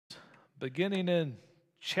beginning in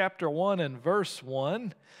chapter 1 and verse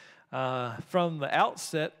 1. From the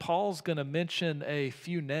outset, Paul's going to mention a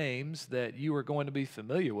few names that you are going to be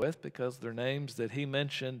familiar with because they're names that he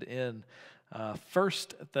mentioned in 1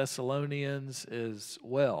 Thessalonians as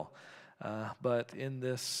well. But in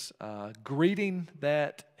this greeting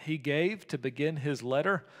that he gave to begin his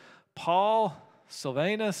letter, Paul,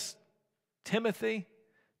 Silvanus, Timothy,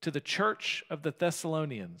 to the church of the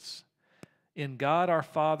Thessalonians, in God our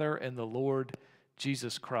Father and the Lord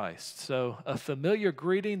Jesus Christ. So a familiar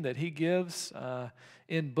greeting that he gives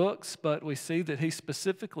in books, but we see that he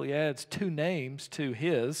specifically adds two names to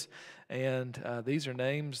his, and these are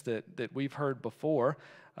names that we've heard before.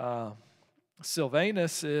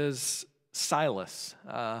 Silvanus is Silas.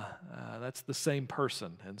 That's the same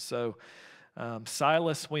person. And so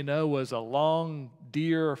Silas, we know, was a long,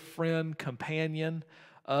 dear friend, companion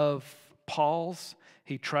of Paul's.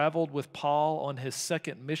 He traveled with Paul on his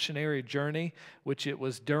second missionary journey, which it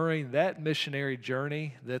was during that missionary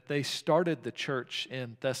journey that they started the church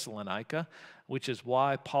in Thessalonica, which is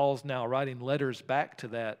why Paul's now writing letters back to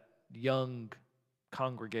that young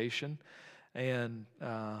congregation. And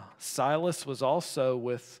Silas was also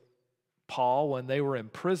with Paul when they were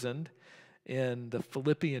imprisoned in the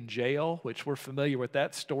Philippian jail, which we're familiar with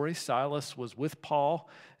that story. Silas was with Paul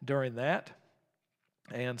during that.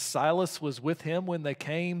 And Silas was with him when they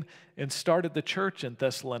came and started the church in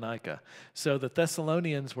Thessalonica. So the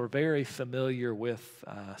Thessalonians were very familiar with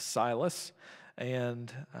Silas,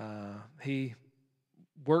 and he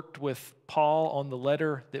worked with Paul on the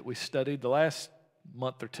letter that we studied the last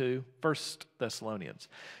month or two, 1 Thessalonians.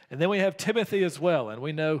 And then we have Timothy as well, and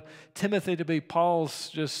we know Timothy to be Paul's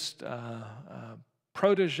just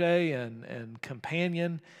protege and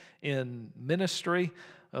companion in ministry.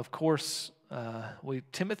 Of course,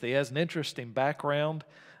 Timothy has an interesting background,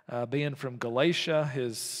 being from Galatia.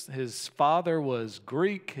 His father was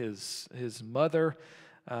Greek. His mother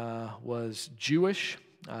was Jewish,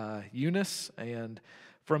 Eunice. And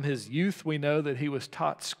from his youth, we know that he was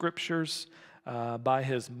taught scriptures by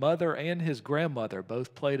his mother and his grandmother.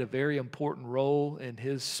 Both played a very important role in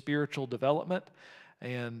his spiritual development.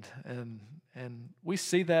 And we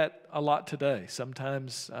see that a lot today.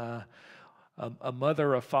 Sometimes a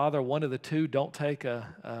mother, a father, one of the two don't take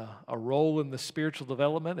a role in the spiritual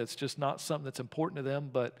development. It's just not something that's important to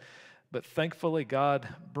them. But thankfully, God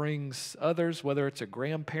brings others, whether it's a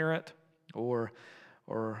grandparent or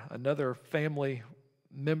another family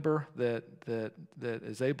member that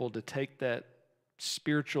is able to take that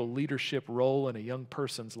spiritual leadership role in a young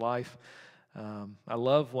person's life. I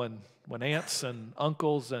love when aunts and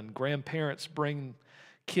uncles and grandparents bring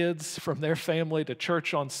kids from their family to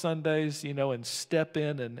church on Sundays, and step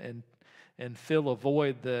in and fill a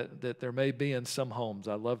void that there may be in some homes.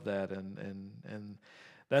 I love that, and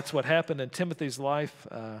that's what happened in Timothy's life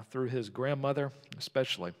through his grandmother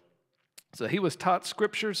especially. So he was taught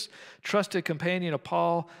scriptures, trusted companion of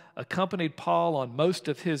Paul, accompanied Paul on most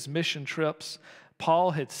of his mission trips.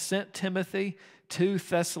 Paul had sent Timothy to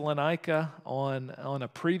Thessalonica on a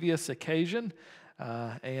previous occasion.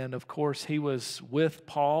 And of course, he was with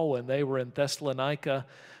Paul when they were in Thessalonica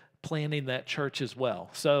planning that church as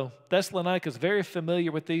well. So Thessalonica is very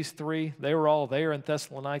familiar with these three. They were all there in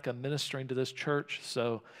Thessalonica ministering to this church,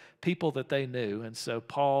 so people that they knew. And so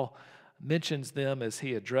Paul mentions them as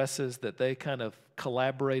he addresses that they kind of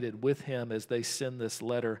collaborated with him as they send this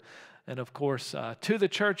letter. And of course, to the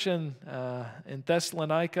church in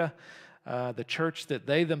Thessalonica, the church that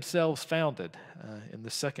they themselves founded in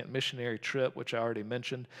the second missionary trip, which I already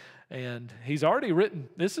mentioned. And he's already written,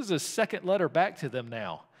 this is his second letter back to them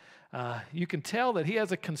now. You can tell that he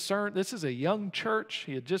has a concern. This is a young church.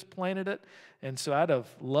 He had just planted it. And so out of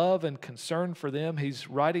love and concern for them, he's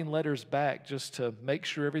writing letters back just to make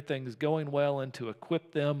sure everything is going well and to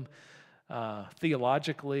equip them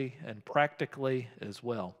theologically and practically as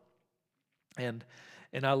well. And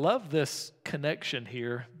I love this connection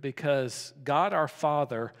here because God our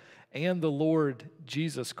Father and the Lord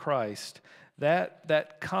Jesus Christ,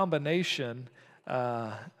 that combination,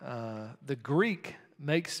 the Greek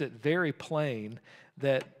makes it very plain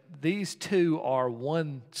that these two are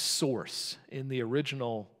one source in the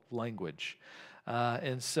original language.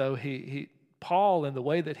 And so Paul, in the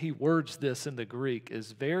way that he words this in the Greek,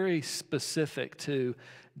 is very specific to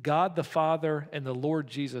God the Father and the Lord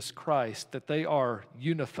Jesus Christ, that they are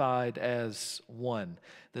unified as one,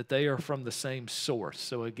 that they are from the same source.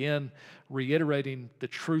 So again, reiterating the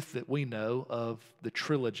truth that we know of the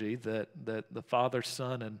trilogy, that the Father,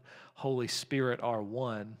 Son, and Holy Spirit are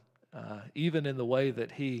one, even in the way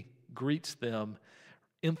that he greets them,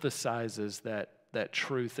 emphasizes that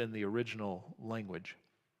truth in the original language.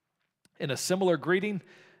 In a similar greeting,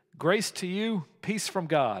 grace to you, peace from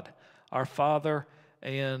God, our Father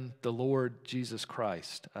and the Lord Jesus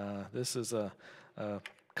Christ. This is a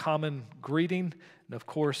common greeting, and of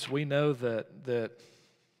course we know that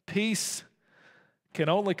peace can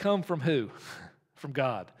only come from who? From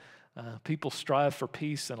God. People strive for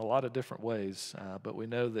peace in a lot of different ways, but we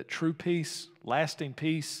know that true peace, lasting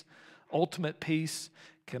peace, ultimate peace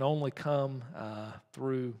can only come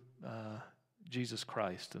through Jesus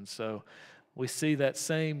Christ. And so we see that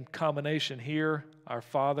same combination here, our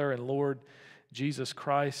Father and Lord Jesus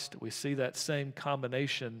Christ. We see that same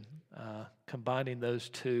combination combining those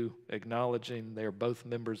two, acknowledging they're both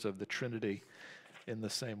members of the Trinity in the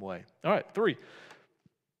same way. All right, 3.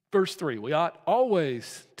 Verse 3, we ought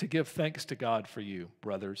always to give thanks to God for you,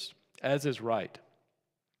 brothers, as is right,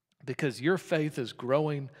 because your faith is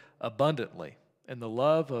growing abundantly, and the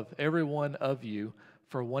love of every one of you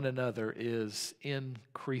for one another is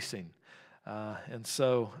increasing. And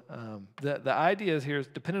so the idea here is,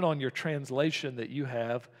 depending on your translation that you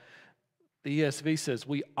have, the ESV says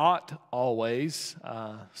we ought always.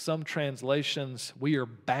 Some translations, we are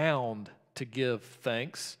bound to give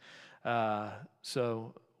thanks.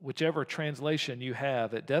 So whichever translation you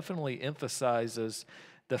have, it definitely emphasizes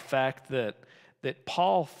the fact that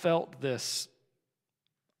Paul felt this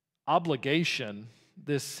obligation,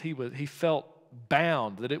 he felt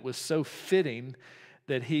bound, that it was so fitting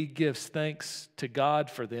that he gives thanks to God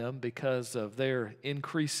for them because of their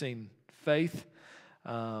increasing faith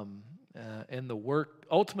and the work,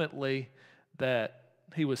 ultimately, that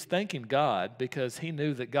he was thanking God because he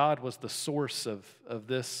knew that God was the source of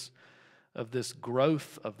this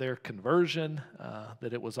growth, of their conversion,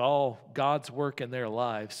 that it was all God's work in their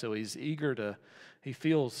lives. So he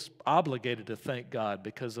feels obligated to thank God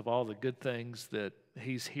because of all the good things that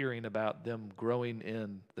he's hearing about them growing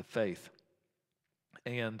in the faith.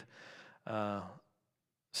 And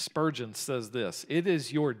Spurgeon says this, "It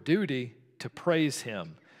is your duty to praise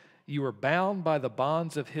him. You are bound by the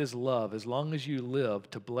bonds of his love as long as you live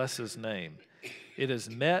to bless his name. It is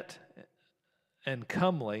met and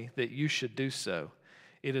comely that you should do so.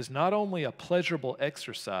 It is not only a pleasurable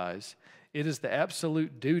exercise, it is the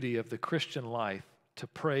absolute duty of the Christian life to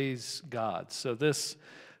praise God." So this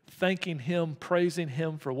thanking him, praising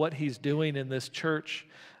him for what he's doing in this church,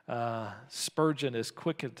 Spurgeon is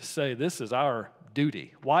quick to say this is our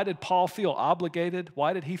duty. Why did Paul feel obligated?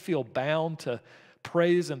 Why did he feel bound to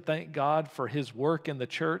praise and thank God for his work in the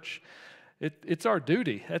church? It's our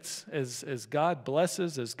duty. That's as God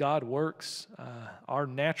blesses, as God works, our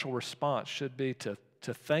natural response should be to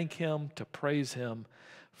thank him, to praise him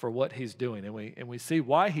for what he's doing. And we see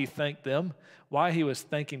why he thanked them, why he was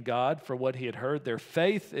thanking God for what he had heard. Their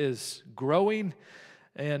faith is growing,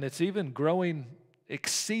 and it's even growing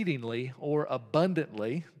exceedingly or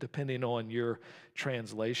abundantly, depending on your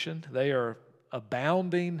translation. They are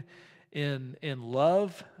abounding in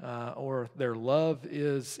love, or their love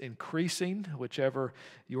is increasing, whichever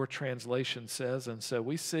your translation says. And so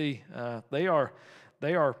we see they are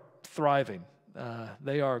thriving.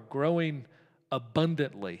 They are growing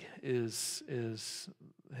abundantly. Is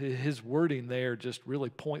his wording there just really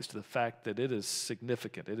points to the fact that it is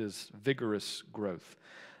significant. It is vigorous growth.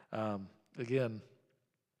 Again,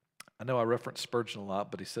 I know I reference Spurgeon a lot,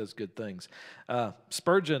 but he says good things.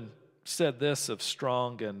 Spurgeon said this of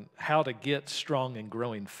strong and how to get strong and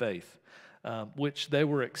growing faith, which they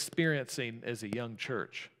were experiencing as a young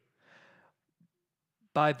church.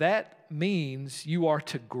 By that means you are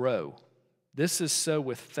to grow. This is so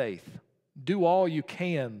with faith. Do all you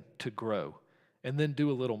can to grow, and then do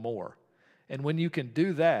a little more. And when you can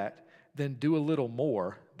do that, then do a little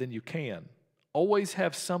more than you can. Always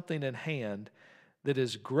have something in hand that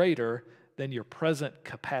is greater than your present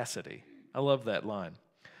capacity. I love that line.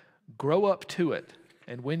 Grow up to it,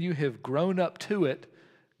 and when you have grown up to it,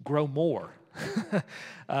 grow more.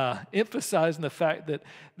 Emphasizing the fact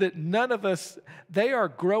that none of us, they are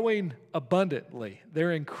growing abundantly.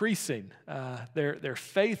 They're increasing. Their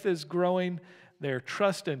faith is growing. Their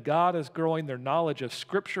trust in God is growing. Their knowledge of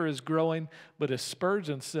Scripture is growing. But as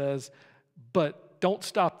Spurgeon says, but don't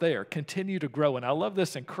stop there. Continue to grow. And I love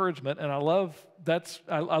this encouragement, and I love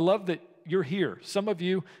that you're here. Some of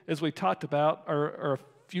you, as we talked about, are a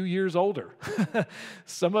few years older.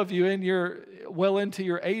 Some of you well into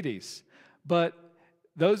your 80s. But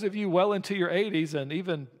those of you well into your 80s and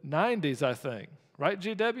even 90s, I think. Right,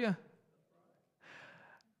 GW?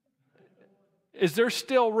 Is there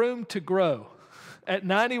still room to grow? At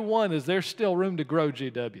 91, is there still room to grow,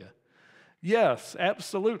 GW? Yes,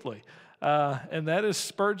 absolutely. And that is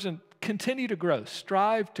Spurgeon. Continue to grow.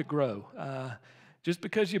 Strive to grow. Just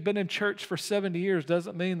because you've been in church for 70 years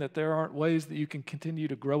doesn't mean that there aren't ways that you can continue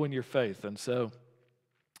to grow in your faith. And so,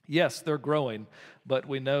 yes, they're growing, but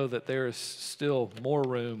we know that there is still more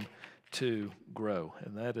room to grow.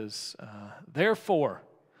 And that is, therefore,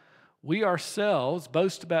 we ourselves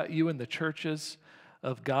boast about you in the churches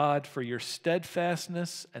of God for your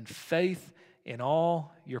steadfastness and faith in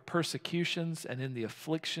all your persecutions and in the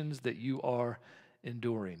afflictions that you are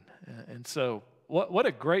enduring. And so, what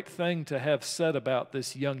a great thing to have said about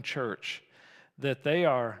this young church, that they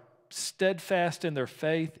are steadfast in their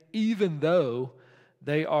faith even though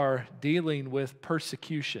they are dealing with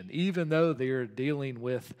persecution, even though they are dealing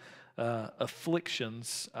with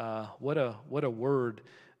afflictions. What a word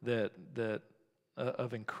that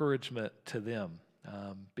of encouragement to them,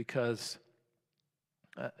 because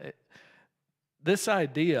this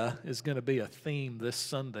idea is going to be a theme this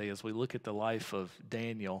Sunday as we look at the life of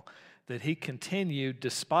Daniel, that he continued,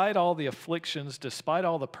 despite all the afflictions, despite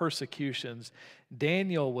all the persecutions,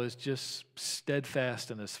 Daniel was just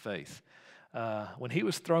steadfast in his faith. When he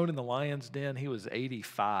was thrown in the lion's den, he was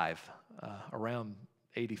 85, around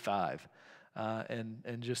 85.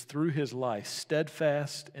 And just through his life,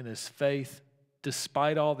 steadfast in his faith,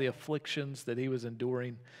 despite all the afflictions that he was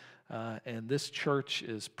enduring. And this church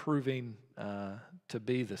is proving to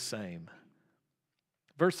be the same.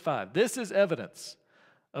 Verse 5, this is evidence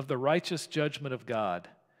of the righteous judgment of God,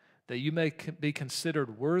 that you may be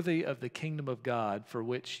considered worthy of the kingdom of God for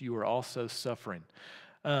which you are also suffering.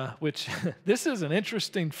 Which, this is an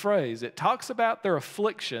interesting phrase. It talks about their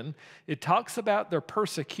affliction, it talks about their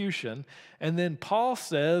persecution, and then Paul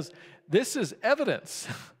says, this is evidence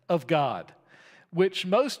of God, which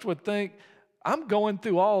most would think, I'm going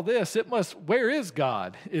through all this. Where is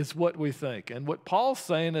God, is what we think. And what Paul's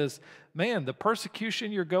saying is, man, the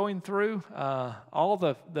persecution you're going through, all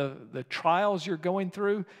the trials you're going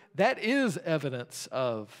through, that is evidence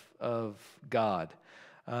of God.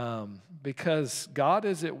 Because God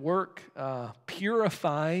is at work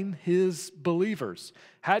purifying His believers.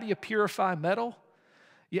 How do you purify metal?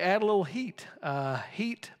 You add a little heat.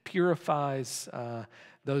 Heat purifies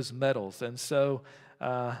those metals. And so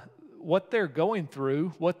what they're going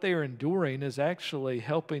through, what they're enduring, is actually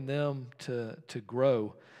helping them to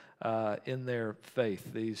grow in their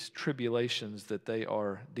faith, these tribulations that they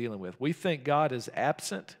are dealing with. We think God is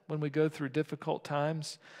absent when we go through difficult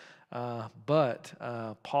times, but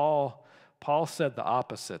Paul said the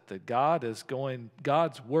opposite, that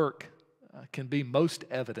God's work can be most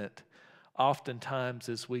evident oftentimes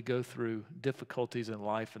as we go through difficulties in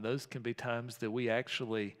life, and those can be times that we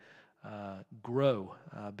actually grow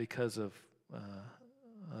because of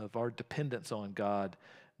our dependence on God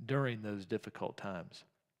during those difficult times.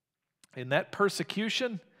 In that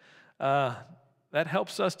persecution, that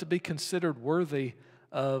helps us to be considered worthy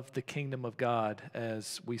of the kingdom of God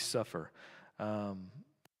as we suffer. I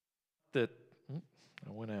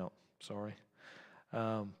went out, sorry.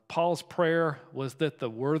 Paul's prayer was that the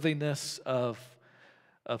worthiness of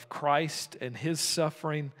Christ and His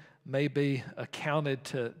suffering may be accounted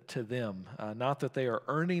to them. Not that they are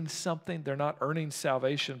earning something. They're not earning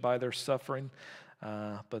salvation by their suffering,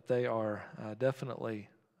 but they are definitely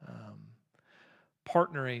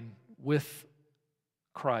partnering with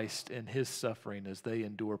Christ in His suffering as they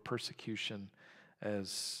endure persecution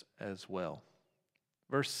as well.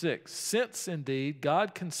 Verse 6, since indeed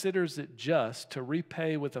God considers it just to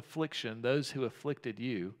repay with affliction those who afflicted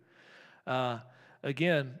you.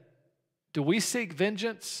 Again, do we seek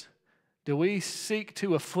vengeance? Do we seek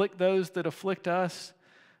to afflict those that afflict us?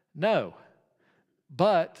 No.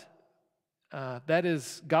 But that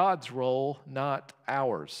is God's role, not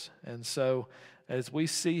ours. And so as we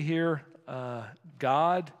see here,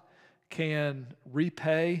 God can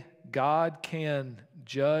repay, God can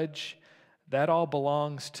judge. That all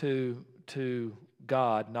belongs to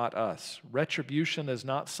God, not us. Retribution is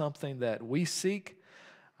not something that we seek,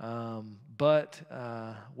 but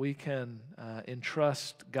we can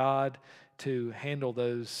entrust God to handle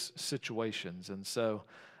those situations. And so,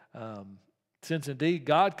 since indeed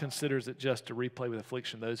God considers it just to repay with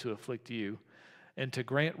affliction those who afflict you, and to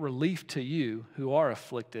grant relief to you who are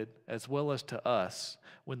afflicted, as well as to us,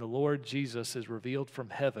 when the Lord Jesus is revealed from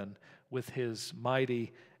heaven with His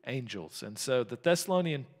mighty angels. And so the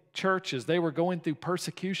Thessalonian church, as they were going through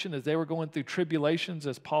persecution, as they were going through tribulations,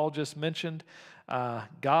 as Paul just mentioned,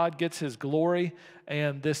 God gets His glory,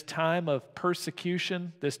 and this time of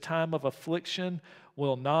persecution, this time of affliction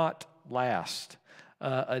will not last.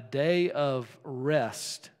 A day of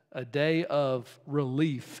rest, a day of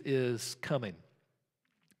relief is coming.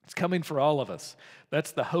 It's coming for all of us.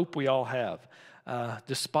 That's the hope we all have.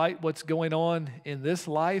 Despite what's going on in this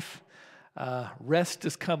life, rest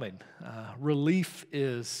is coming. Relief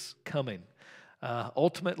is coming.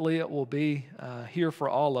 Ultimately, it will be here for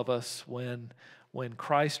all of us when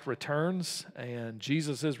Christ returns and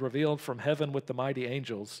Jesus is revealed from heaven with the mighty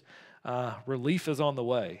angels. Relief is on the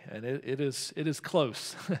way, and it is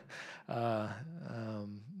close,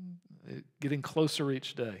 getting closer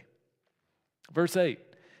each day. Verse 8,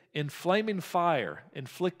 in flaming fire,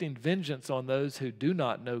 inflicting vengeance on those who do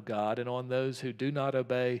not know God and on those who do not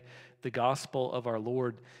obey the gospel of our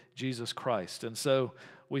Lord Jesus Christ. And so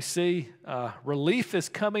we see relief is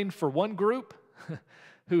coming for one group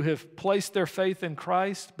who have placed their faith in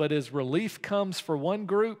Christ, but as relief comes for one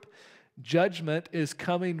group, judgment is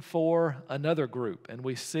coming for another group. And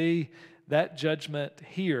we see that judgment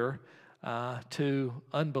here to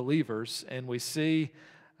unbelievers, and we see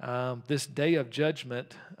this day of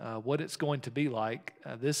judgment, what it's going to be like.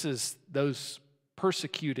 This is those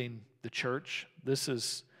persecuting the church. This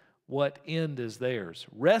is what end is theirs.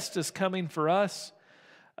 Rest is coming for us.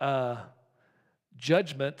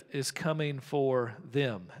 Judgment is coming for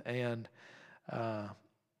them. And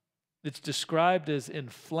it's described as in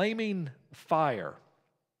flaming fire.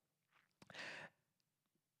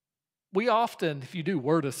 We often, if you do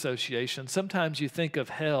word association, sometimes you think of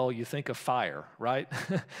hell, you think of fire, right?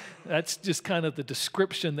 That's just kind of the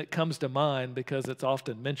description that comes to mind because it's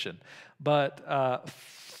often mentioned. But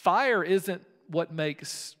fire isn't what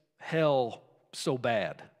makes hell so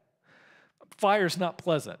bad. Fire's not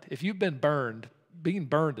pleasant. If you've been burned, being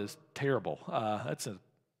burned is terrible. That's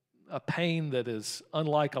a pain that is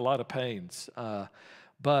unlike a lot of pains.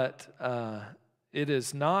 But it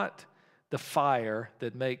is not the fire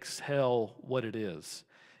that makes hell what it is.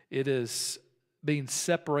 It is being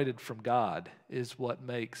separated from God is what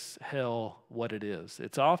makes hell what it is.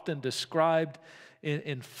 It's often described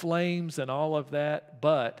in flames and all of that,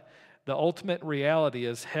 but the ultimate reality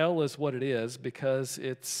is hell is what it is because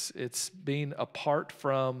it's being apart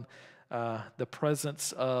from the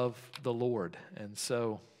presence of the Lord. And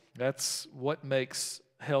so that's what makes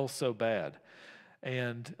hell so bad.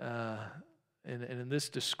 And in this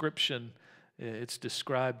description, it's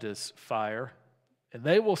described as fire. And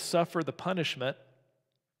they will suffer the punishment,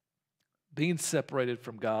 being separated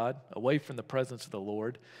from God, away from the presence of the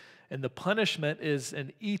Lord. And the punishment is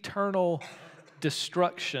an eternal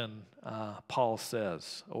destruction, Paul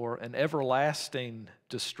says, or an everlasting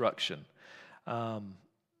destruction.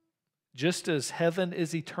 Just as heaven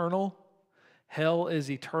is eternal, hell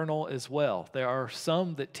is eternal as well. There are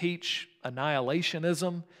some that teach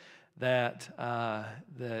annihilationism, that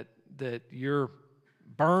you're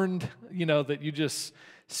burned, that you just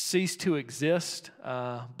cease to exist.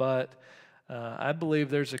 But I believe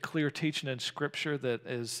there's a clear teaching in Scripture that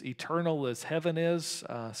as eternal as heaven is,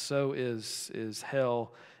 so is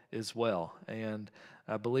hell as well. And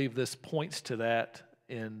I believe this points to that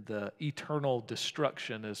in the eternal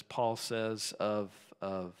destruction, as Paul says, of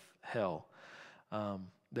hell.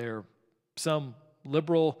 There are some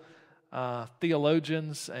liberal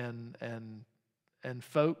theologians and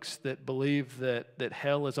folks that believe that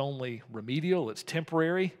hell is only remedial, it's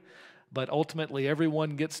temporary, but ultimately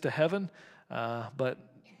everyone gets to heaven. But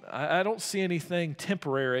I don't see anything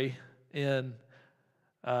temporary in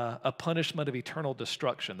a punishment of eternal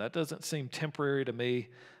destruction. That doesn't seem temporary to me.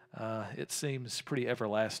 It seems pretty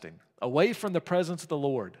everlasting. Away from the presence of the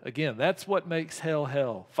Lord. Again, that's what makes hell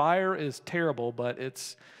hell. Fire is terrible, but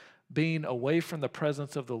it's being away from the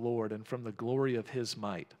presence of the Lord and from the glory of His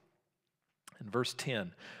might. In verse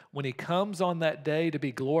 10, when He comes on that day to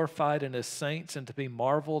be glorified in His saints and to be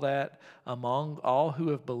marveled at among all who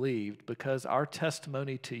have believed, because our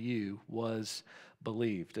testimony to you was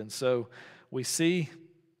believed. And so we see,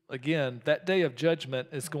 again, that day of judgment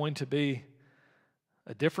is going to be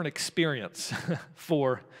a different experience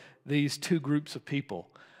for these two groups of people.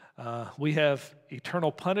 We have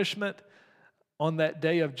eternal punishment on that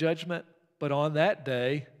day of judgment, but on that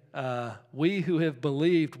day, we who have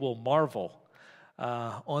believed will marvel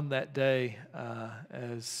on that day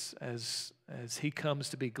as He comes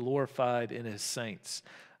to be glorified in His saints.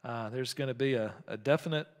 There's going to be a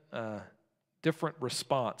definite, different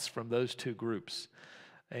response from those two groups.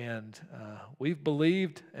 And we've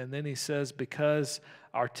believed, and then He says, because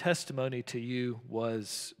our testimony to you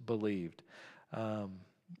was believed.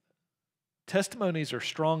 Testimonies are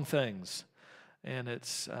strong things, and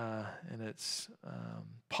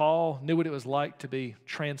Paul knew what it was like to be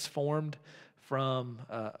transformed from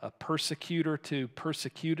a persecutor to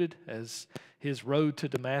persecuted as his road to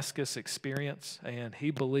Damascus experience, and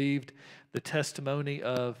he believed the testimony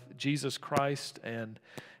of Jesus Christ, and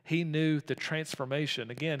he knew the transformation.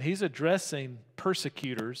 Again, he's addressing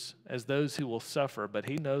persecutors as those who will suffer, but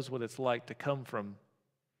he knows what it's like to come from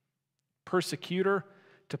persecutor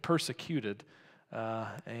to persecuted,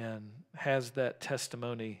 and has that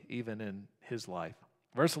testimony even in his life.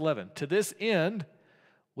 Verse 11, to this end,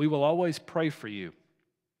 we will always pray for you.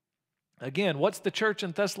 Again, what's the church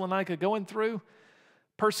in Thessalonica going through?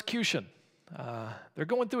 Persecution. They're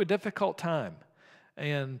going through a difficult time.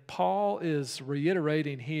 And Paul is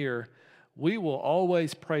reiterating here, we will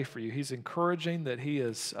always pray for you. He's encouraging that he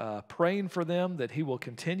is praying for them, that he will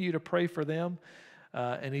continue to pray for them.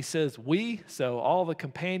 And he says, we, so all the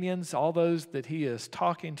companions, all those that he is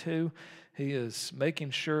talking to, he is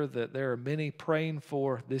making sure that there are many praying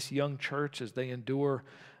for this young church as they endure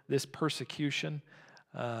this persecution.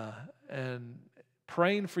 And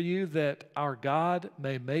praying for you that our God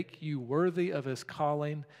may make you worthy of his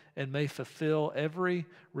calling and may fulfill every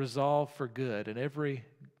resolve for good and every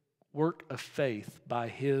work of faith by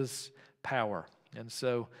his power. And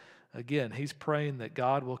so, again, he's praying that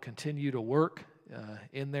God will continue to work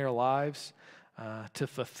in their lives to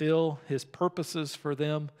fulfill his purposes for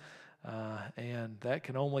them. And that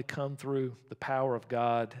can only come through the power of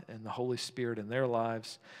God and the Holy Spirit in their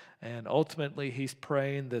lives. And ultimately, he's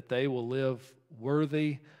praying that they will live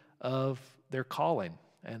worthy of their calling.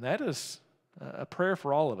 And that is a prayer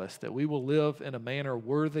for all of us, that we will live in a manner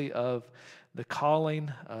worthy of the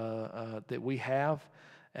calling that we have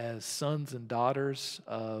as sons and daughters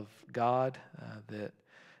of God,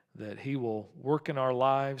 that he will work in our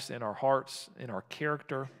lives, in our hearts, in our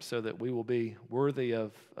character, so that we will be worthy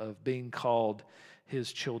of being called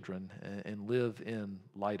his children and live in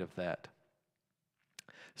light of that.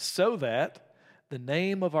 So that the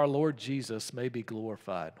name of our Lord Jesus may be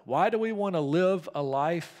glorified. Why do we want to live a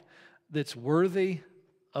life that's worthy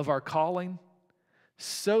of our calling?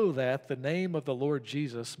 So that the name of the Lord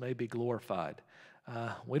Jesus may be glorified.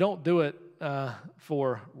 We don't do it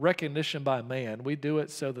for recognition by man. We do it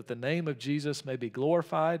so that the name of Jesus may be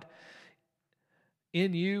glorified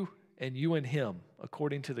in you and you in him,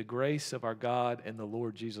 according to the grace of our God and the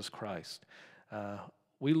Lord Jesus Christ.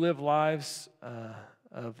 We live lives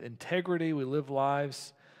of integrity. We live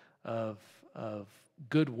lives of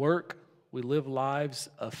good work. We live lives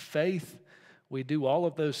of faith. We do all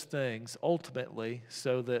of those things ultimately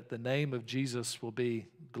so that the name of Jesus will be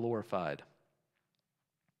glorified.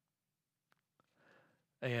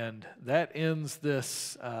 And that ends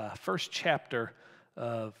this first chapter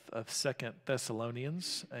of 2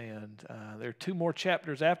 Thessalonians. And there are 2 more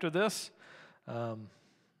chapters after this.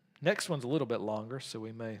 Next one's a little bit longer, so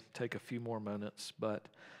we may take a few more minutes. But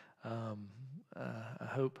I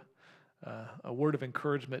hope a word of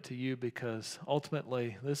encouragement to you, because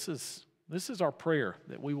ultimately this is our prayer,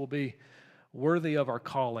 that we will be worthy of our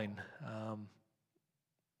calling,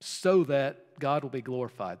 so that God will be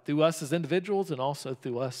glorified through us as individuals and also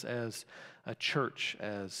through us as a church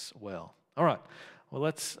as well. All right. Well,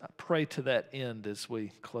 let's pray to that end as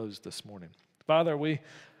we close this morning. Father, we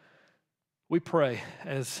pray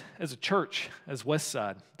as a church, as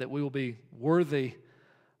Westside, that we will be worthy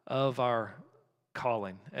of our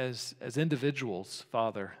calling. As individuals,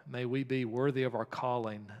 Father, may we be worthy of our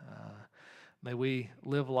calling. May we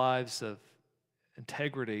live lives of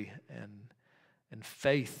integrity and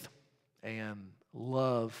faith and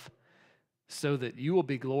love, so that you will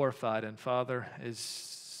be glorified. And Father,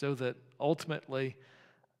 so that ultimately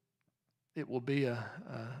it will be a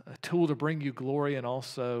tool to bring you glory, and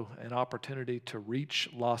also an opportunity to reach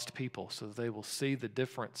lost people, so that they will see the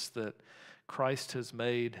difference that Christ has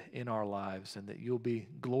made in our lives, and that you'll be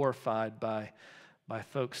glorified by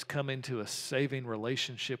folks coming to a saving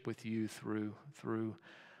relationship with you through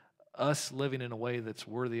us living in a way that's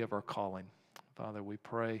worthy of our calling. Father, we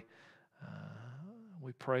pray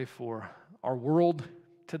for our world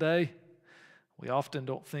today. We often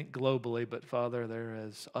don't think globally, but Father, there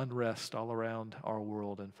is unrest all around our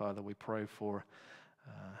world. And Father, we pray for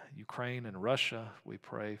Ukraine and Russia. We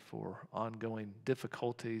pray for ongoing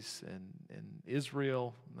difficulties in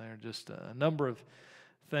Israel. There are just a number of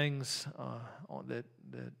things that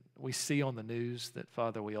we see on the news that,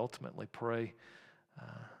 Father, we ultimately pray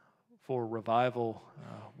for revival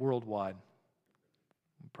worldwide.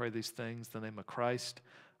 We pray these things in the name of Christ,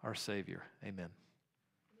 our Savior. Amen.